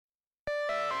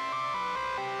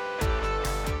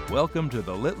Welcome to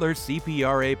the Littler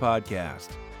CPRA podcast,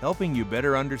 helping you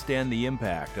better understand the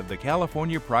impact of the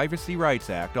California Privacy Rights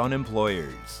Act on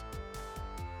employers.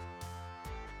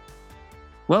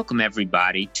 Welcome,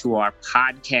 everybody, to our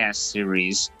podcast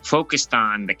series focused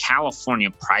on the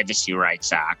California Privacy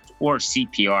Rights Act, or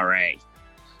CPRA.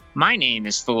 My name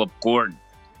is Philip Gordon.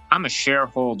 I'm a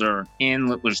shareholder in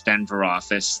Littler's Denver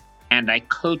office, and I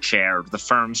co-chair the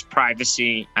firm's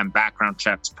privacy and background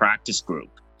checks practice group.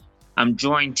 I'm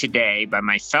joined today by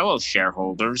my fellow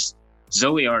shareholders,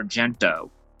 Zoe Argento,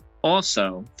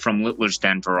 also from Littler's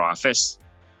Denver office,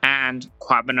 and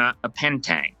Kwabena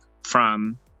Apentang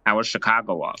from our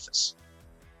Chicago office.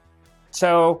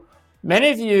 So many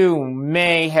of you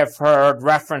may have heard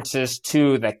references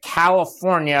to the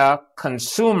California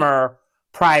Consumer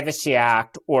Privacy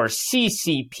Act, or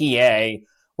CCPA,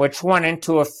 which went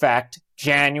into effect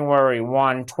January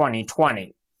 1,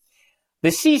 2020. The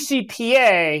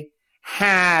CCPA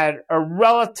had a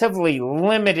relatively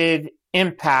limited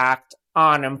impact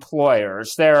on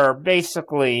employers. There are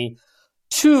basically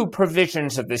two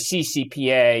provisions of the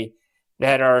CCPA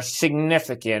that are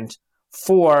significant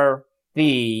for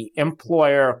the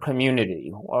employer community.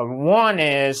 One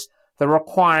is the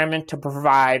requirement to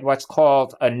provide what's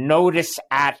called a notice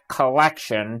at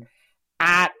collection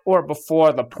at or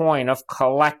before the point of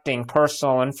collecting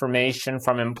personal information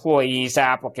from employees,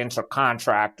 applicants, or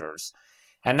contractors.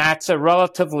 And that's a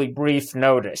relatively brief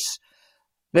notice.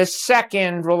 The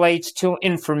second relates to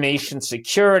information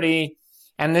security,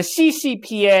 and the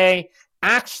CCPA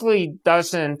actually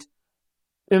doesn't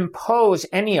impose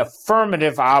any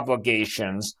affirmative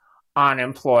obligations on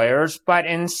employers, but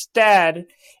instead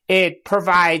it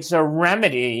provides a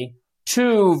remedy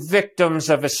to victims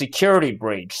of a security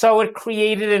breach. So it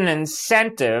created an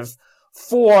incentive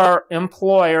for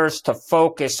employers to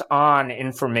focus on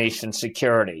information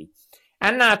security.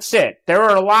 And that's it. There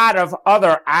are a lot of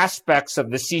other aspects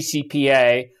of the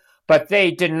CCPA, but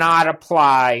they did not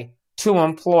apply to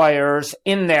employers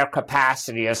in their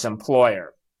capacity as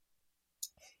employer.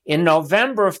 In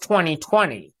November of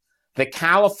 2020, the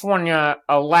California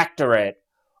electorate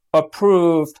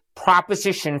approved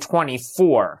Proposition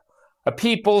 24, a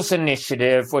people's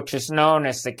initiative which is known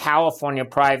as the California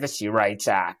Privacy Rights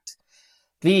Act.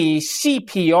 The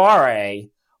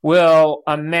CPRA will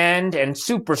amend and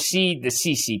supersede the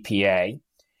CCPA.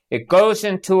 It goes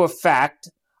into effect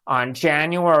on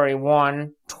January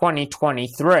 1,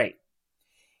 2023.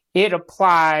 It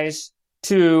applies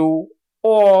to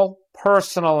all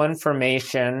personal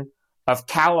information of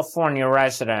California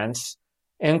residents,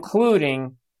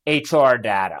 including HR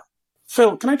data.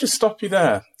 Phil, can I just stop you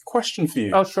there? Question for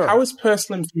you. Oh, sure. How is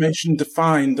personal information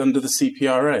defined under the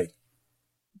CPRA?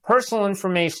 Personal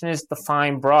information is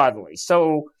defined broadly,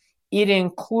 so it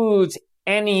includes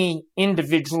any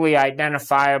individually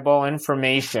identifiable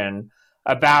information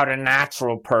about a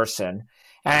natural person.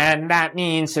 And that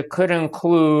means it could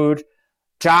include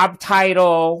job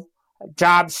title,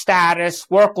 job status,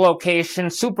 work location,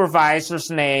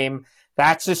 supervisor's name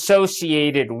that's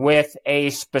associated with a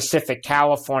specific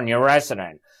California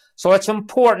resident. So it's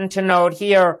important to note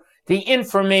here, the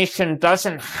information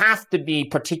doesn't have to be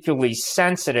particularly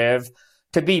sensitive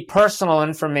to be personal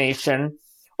information,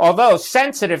 although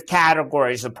sensitive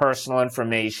categories of personal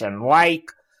information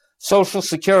like social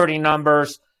security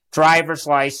numbers, driver's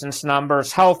license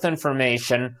numbers, health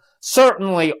information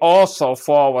certainly also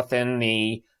fall within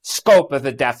the scope of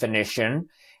the definition.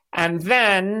 And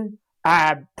then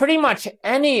pretty much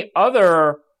any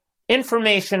other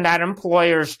information that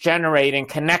employers generate in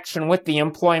connection with the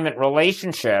employment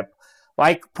relationship,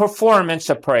 like performance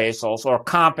appraisals or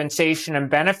compensation and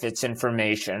benefits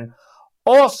information,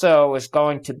 also is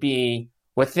going to be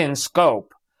within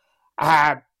scope.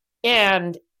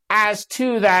 And as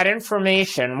to that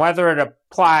information, whether it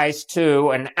applies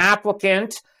to an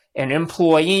applicant, an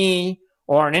employee,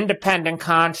 or an independent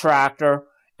contractor,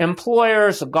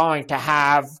 employers are going to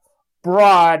have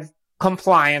broad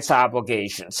compliance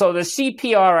obligations. So the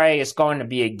CPRA is going to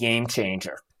be a game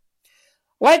changer.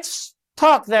 Let's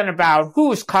talk then about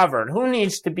who's covered, who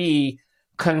needs to be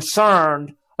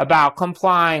concerned about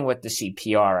complying with the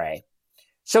CPRA.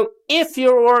 So if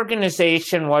your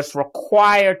organization was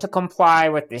required to comply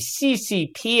with the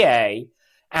CCPA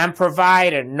and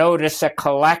provide a notice of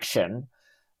collection,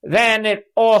 then it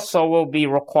also will be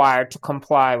required to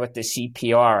comply with the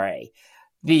CPRA.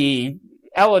 The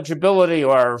eligibility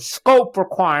or scope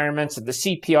requirements of the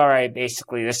CPRA are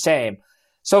basically the same.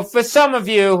 So for some of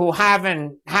you who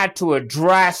haven't had to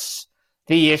address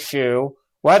the issue,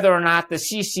 whether or not the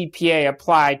CCPA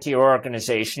applied to your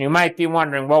organization, you might be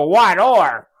wondering, well, what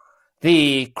are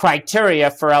the criteria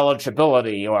for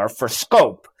eligibility or for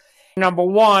scope? Number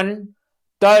one,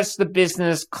 does the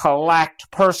business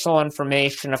collect personal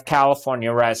information of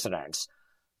California residents?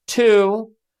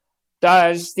 Two,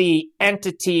 does the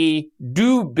entity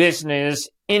do business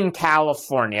in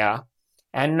California?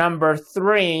 And number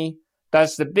three,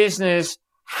 does the business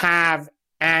have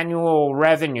annual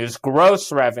revenues,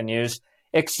 gross revenues,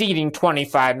 exceeding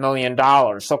 $25 million?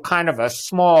 So kind of a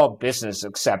small business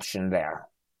exception there.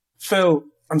 Phil,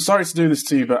 I'm sorry to do this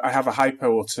to you, but I have a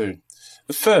hypo or two.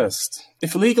 The first,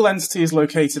 if a legal entity is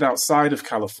located outside of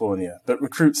California but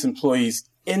recruits employees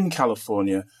in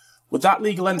California, would that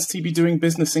legal entity be doing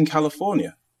business in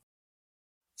California?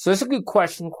 So that's a good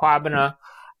question, Kwabena.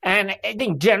 And I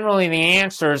think generally the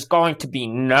answer is going to be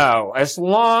no, as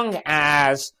long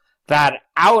as that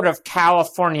out of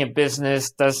California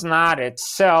business does not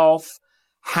itself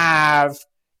have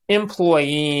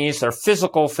employees or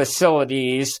physical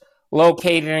facilities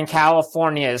located in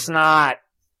California, is not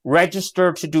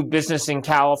registered to do business in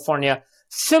California.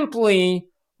 Simply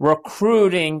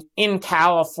recruiting in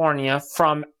California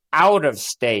from out of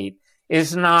state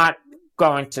is not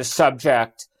going to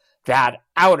subject that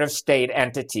out-of-state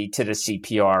entity to the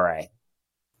CPRA.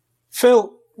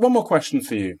 Phil, one more question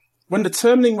for you. When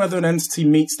determining whether an entity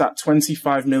meets that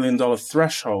 $25 million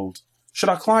threshold, should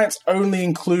our clients only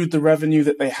include the revenue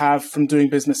that they have from doing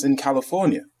business in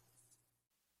California?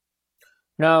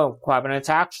 No, Kwabena, it's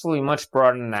actually much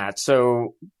broader than that.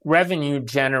 So revenue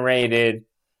generated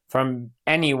from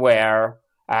anywhere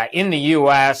in the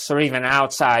U.S. or even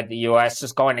outside the U.S.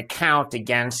 is going to count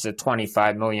against the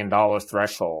 $25 million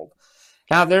threshold.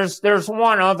 Now, there's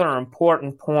one other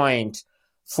important point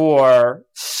for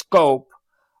scope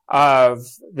of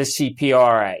the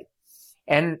CPRA,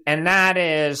 and that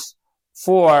is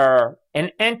for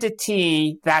an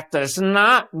entity that does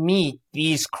not meet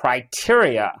these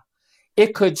criteria,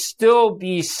 it could still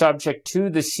be subject to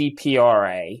the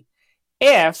CPRA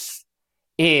if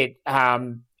it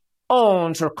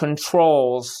owns or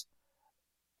controls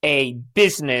a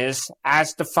business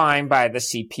as defined by the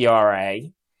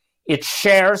CPRA, it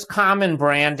shares common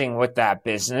branding with that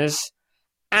business,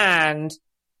 and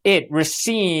it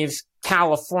receives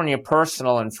California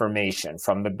personal information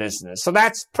from the business. So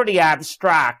that's pretty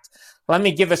abstract. Let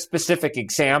me give a specific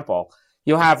example.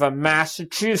 You have a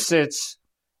Massachusetts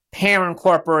parent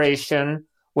corporation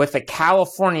with a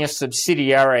California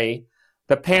subsidiary.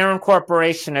 The parent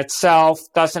corporation itself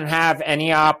doesn't have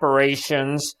any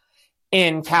operations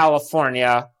in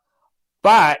California,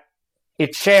 but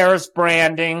it shares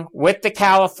branding with the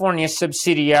California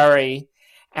subsidiary,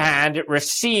 and it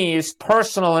receives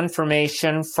personal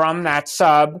information from that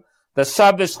sub. The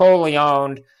sub is wholly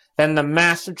owned. Then the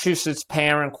Massachusetts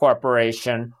parent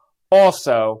corporation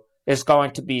also is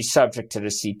going to be subject to the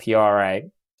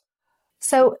CPRA.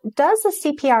 So does the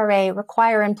CPRA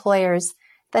require employers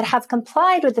that have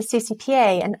complied with the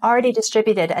CCPA and already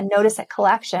distributed a notice at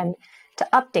collection to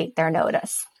update their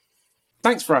notice?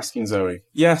 Thanks for asking, Zoe.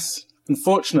 Yes,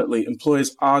 unfortunately,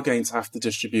 employers are going to have to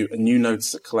distribute a new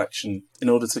notice at collection in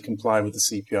order to comply with the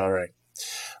CPRA.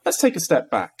 Let's take a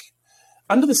step back.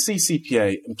 Under the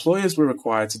CCPA, employers were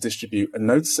required to distribute a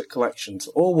notice at collection to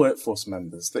all workforce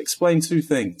members that explained two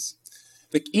things: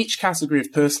 that each category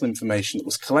of personal information that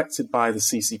was collected by the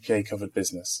CCPA covered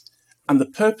business, and the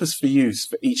purpose for use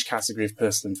for each category of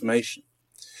personal information.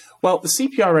 Well, the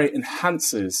CPRA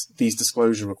enhances these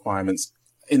disclosure requirements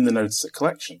in the notice at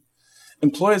collection.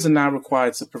 Employers are now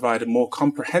required to provide a more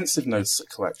comprehensive notice at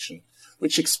collection,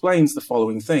 which explains the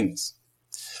following things.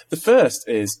 The first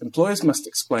is employers must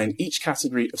explain each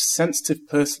category of sensitive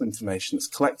personal information that's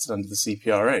collected under the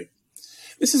CPRA.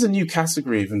 This is a new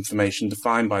category of information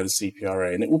defined by the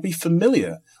CPRA, and it will be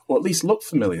familiar, or at least look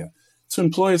familiar, to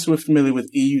employers who are familiar with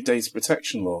EU data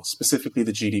protection law, specifically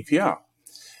the GDPR.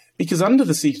 Because under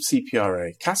the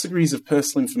CPRA, categories of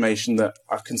personal information that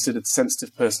are considered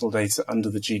sensitive personal data under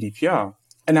the GDPR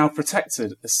are now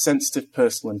protected as sensitive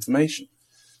personal information.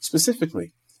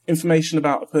 Specifically, information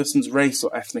about a person's race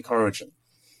or ethnic origin,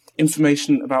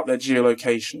 information about their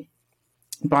geolocation,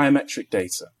 biometric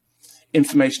data,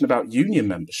 information about union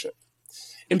membership,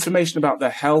 information about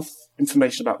their health,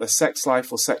 information about their sex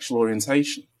life or sexual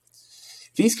orientation.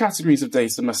 These categories of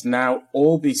data must now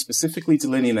all be specifically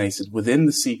delineated within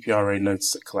the CPRA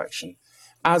notice at collection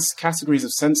as categories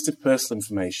of sensitive personal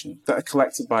information that are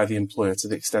collected by the employer to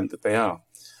the extent that they are.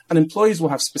 And employees will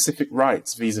have specific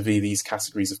rights vis-à-vis these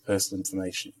categories of personal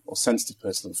information, or sensitive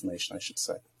personal information, I should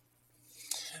say.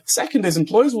 Second is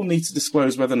employers will need to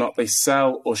disclose whether or not they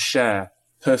sell or share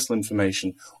personal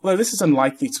information, although this is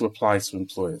unlikely to apply to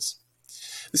employers.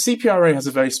 The CPRA has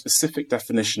a very specific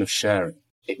definition of sharing.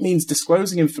 It means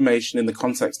disclosing information in the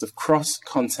context of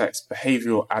cross-context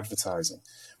behavioral advertising,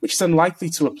 which is unlikely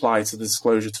to apply to the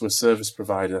disclosure to a service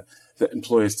provider that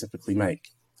employers typically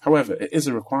make. However, it is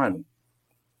a requirement.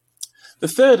 The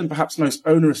third and perhaps most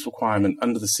onerous requirement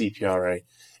under the CPRA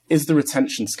is the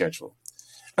retention schedule.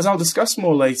 As I'll discuss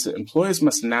more later, employers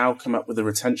must now come up with a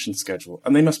retention schedule,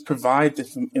 and they must provide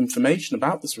the information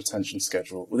about this retention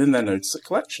schedule within their notice of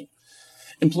collection.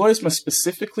 Employers must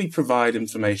specifically provide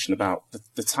information about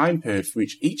the time period for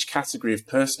which each category of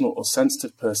personal or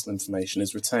sensitive personal information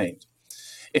is retained.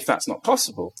 If that's not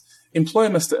possible, the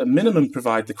employer must at a minimum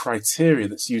provide the criteria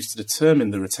that's used to determine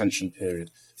the retention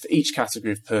period for each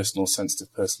category of personal or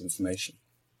sensitive personal information.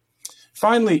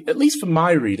 Finally, at least for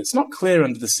my read, it's not clear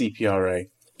under the CPRA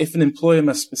if an employer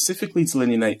must specifically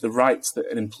delineate the rights that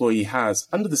an employee has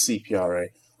under the CPRA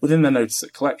within their notice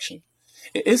of collection.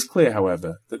 It is clear,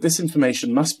 however, that this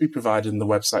information must be provided in the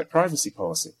website privacy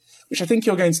policy, which I think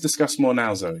you're going to discuss more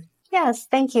now, Zoe. Yes,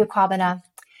 thank you, Kwabena.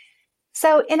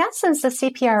 So in essence, the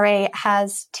CPRA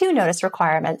has two notice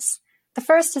requirements. The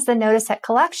first is the notice at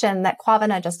collection that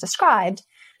Kwabena just described.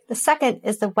 The second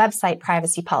is the website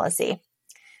privacy policy.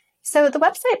 So the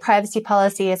website privacy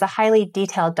policy is a highly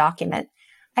detailed document.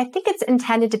 I think it's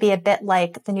intended to be a bit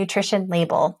like the nutrition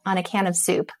label on a can of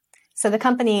soup. So the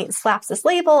company slaps this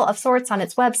label of sorts on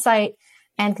its website,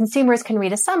 and consumers can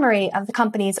read a summary of the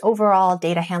company's overall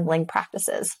data handling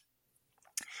practices.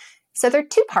 So there are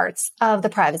two parts of the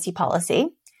privacy policy.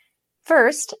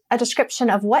 First, a description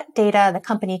of what data the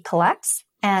company collects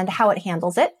and how it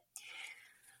handles it.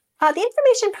 The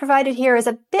information provided here is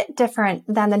a bit different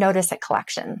than the notice at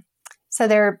collection. So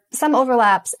there are some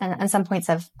overlaps and some points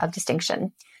of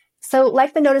distinction. So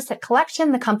like the notice at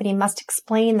collection, the company must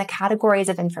explain the categories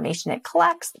of information it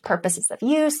collects, the purposes of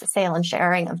use, the sale and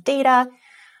sharing of data.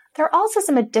 There are also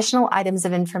some additional items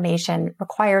of information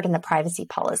required in the privacy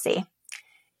policy.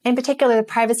 In particular, the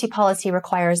privacy policy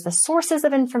requires the sources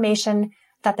of information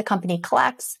that the company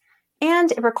collects,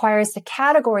 and it requires the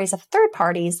categories of third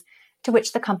parties to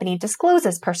which the company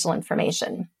discloses personal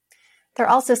information. There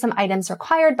are also some items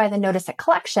required by the notice at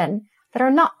collection that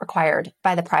are not required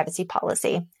by the privacy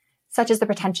policy, such as the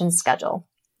retention schedule.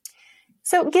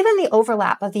 So given the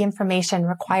overlap of the information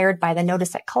required by the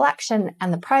notice at collection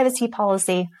and the privacy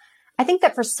policy, I think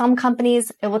that for some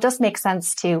companies, it will just make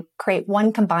sense to create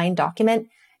one combined document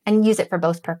and use it for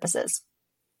both purposes.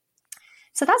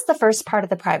 So that's the first part of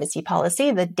the privacy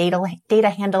policy, the data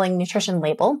handling nutrition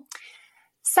label.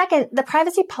 Second, the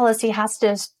privacy policy has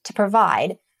to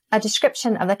provide a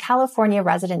description of the California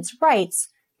residents' rights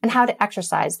and how to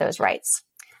exercise those rights.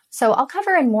 So I'll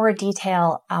cover in more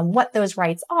detail what those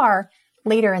rights are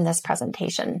later in this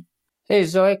presentation. Hey,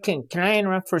 Zoe, can I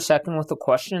interrupt for a second with a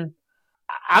question?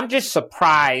 I'm just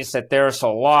surprised that there's a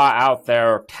law out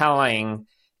there telling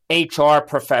HR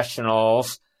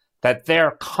professionals that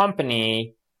their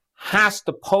company has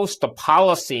to post a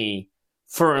policy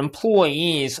for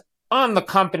employees on the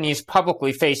company's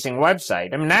publicly facing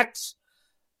website. I mean, that's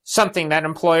something that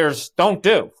employers don't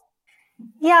do.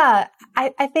 Yeah,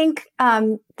 I think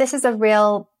this is a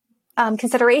real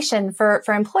consideration for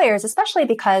employers, especially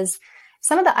because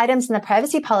some of the items in the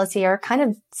privacy policy are kind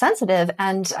of sensitive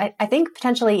and I think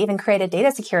potentially even create a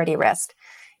data security risk.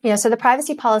 So the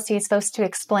privacy policy is supposed to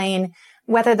explain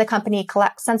whether the company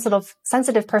collects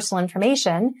sensitive personal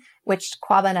information, which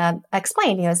Kwabena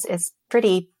explained, is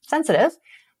pretty sensitive.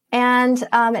 And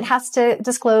it has to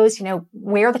disclose,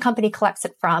 where the company collects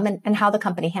it from and how the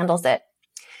company handles it.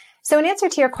 So in answer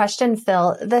to your question,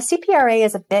 Phil, the CPRA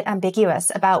is a bit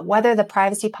ambiguous about whether the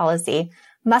privacy policy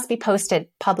must be posted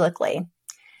publicly.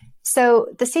 So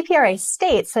the CPRA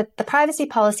states that the privacy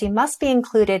policy must be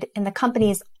included in the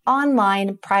company's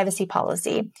online privacy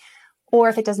policy, or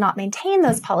if it does not maintain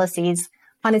those policies,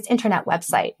 on its internet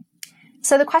website.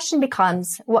 So the question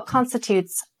becomes, what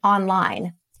constitutes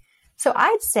online? So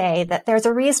I'd say that there's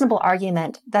a reasonable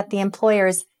argument that the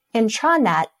employer's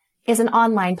intranet is an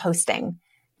online posting.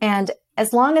 And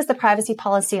as long as the privacy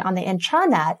policy on the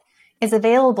intranet is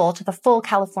available to the full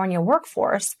California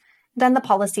workforce, then the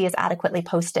policy is adequately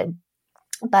posted.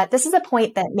 But this is a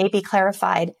point that may be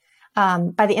clarified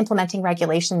by the implementing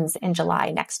regulations in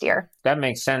July next year. That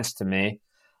makes sense to me.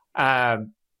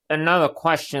 Another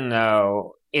question,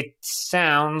 though, it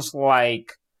sounds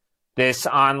like this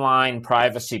online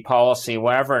privacy policy,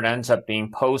 wherever it ends up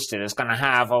being posted, is going to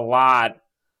have a lot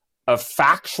of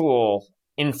factual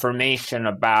information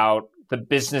about the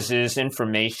business's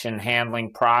information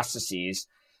handling processes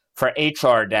for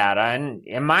HR data. And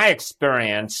in my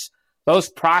experience, those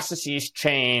processes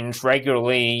change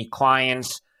regularly.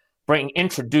 Clients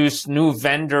introduce new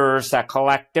vendors that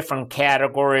collect different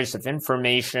categories of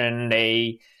information.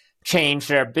 They change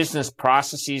their business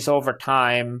processes over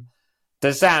time.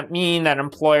 Does that mean that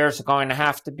employers are going to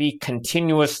have to be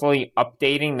continuously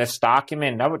updating this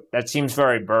document? That seems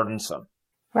very burdensome.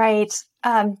 Right.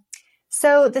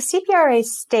 So the CPRA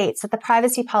states that the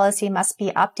privacy policy must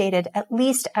be updated at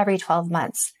least every 12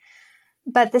 months.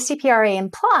 But the CPRA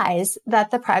implies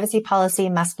that the privacy policy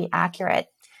must be accurate.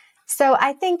 So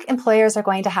I think employers are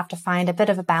going to have to find a bit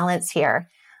of a balance here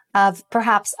of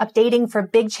perhaps updating for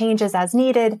big changes as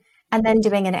needed and then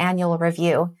doing an annual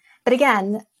review. But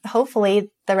again,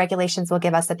 hopefully the regulations will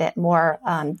give us a bit more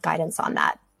guidance on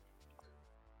that.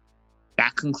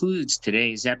 That concludes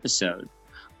today's episode.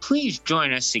 Please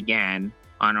join us again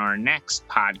on our next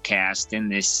podcast in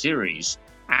this series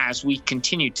as we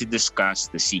continue to discuss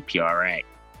the CPRA.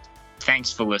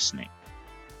 Thanks for listening.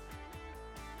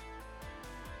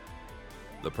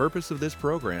 The purpose of this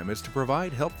program is to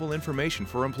provide helpful information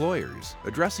for employers,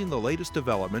 addressing the latest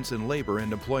developments in labor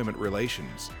and employment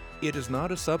relations. It is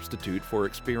not a substitute for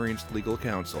experienced legal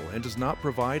counsel and does not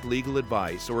provide legal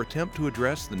advice or attempt to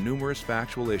address the numerous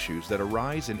factual issues that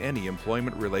arise in any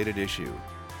employment-related issue.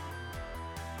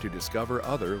 To discover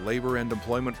other labor and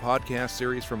employment podcast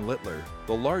series from Littler,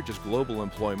 the largest global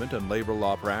employment and labor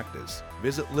law practice,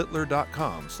 visit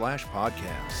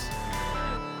littler.com/podcasts.